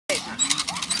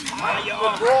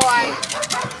Good boy.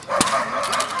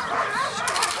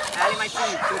 Alley, my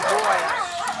teeth. Good boy.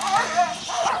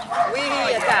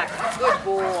 Wee attack. Good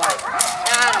boy.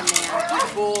 Adam, man. Good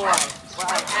boy.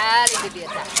 Right. Alley, baby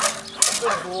attack.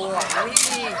 Good boy.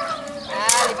 Wee.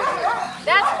 Alley, baby.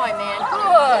 That's my man.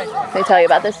 Good. They tell you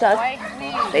about this dog? Boy.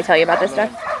 Wee. They tell you about this dog?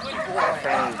 Good boy.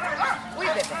 Wee,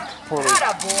 baby.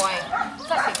 Atta boy.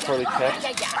 Poorly kept.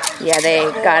 Yeah,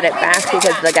 they got it back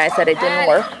because the guy said it didn't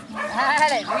work.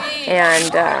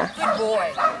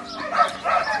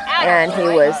 And he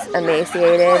was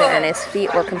emaciated and his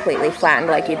feet were completely flattened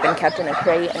like he'd been kept in a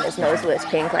crate, and his nose was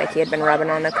pink like he had been rubbing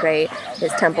on the crate.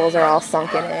 His temples are all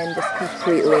sunken in, just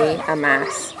completely a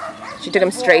mess. She took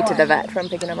him straight to the vet from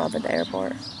picking him up at the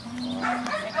airport.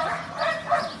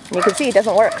 And you can see it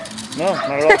doesn't work. No,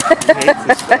 not at all. He hates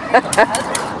this stuff.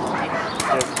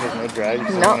 He has no drag. He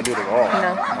doesn't want to do it at all.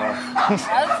 No.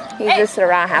 Wow. He's just a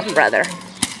raw half-brother.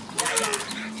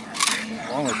 What's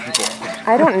wrong with people?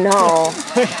 I don't know.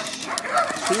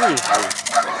 Seriously.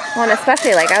 Well, and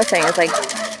especially, like I was saying, it's like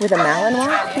with a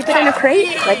Malinois, keep it in a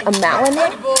crate, like a Malinois.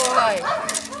 Good boy.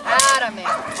 Adam, man.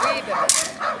 Wee, baby.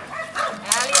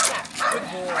 Alley attack. Good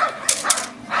boy.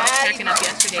 Checking up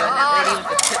yesterday when that lady with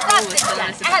the pit bull was telling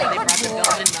us about how they brought the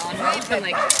Belgian Malinois. I'm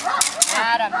like,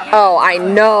 Adam, man. Oh, I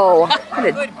know. What a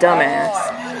dumbass.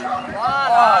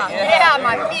 Voila. Yeah,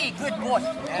 my feet. Good boy.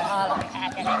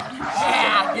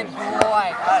 Yeah, good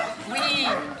boy. Wee.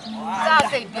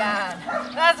 Sausage down.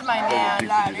 That's my man.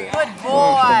 Good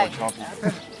boy.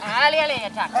 Alley, alley,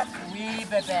 attack. Wee,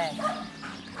 baby.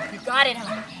 You got it,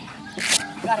 huh?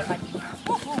 You got it, buddy.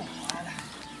 Woohoo.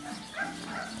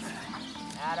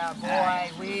 Atta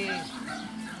boy. Wee.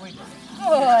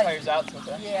 Good. tires out,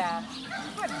 okay? Yeah.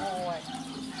 Good boy.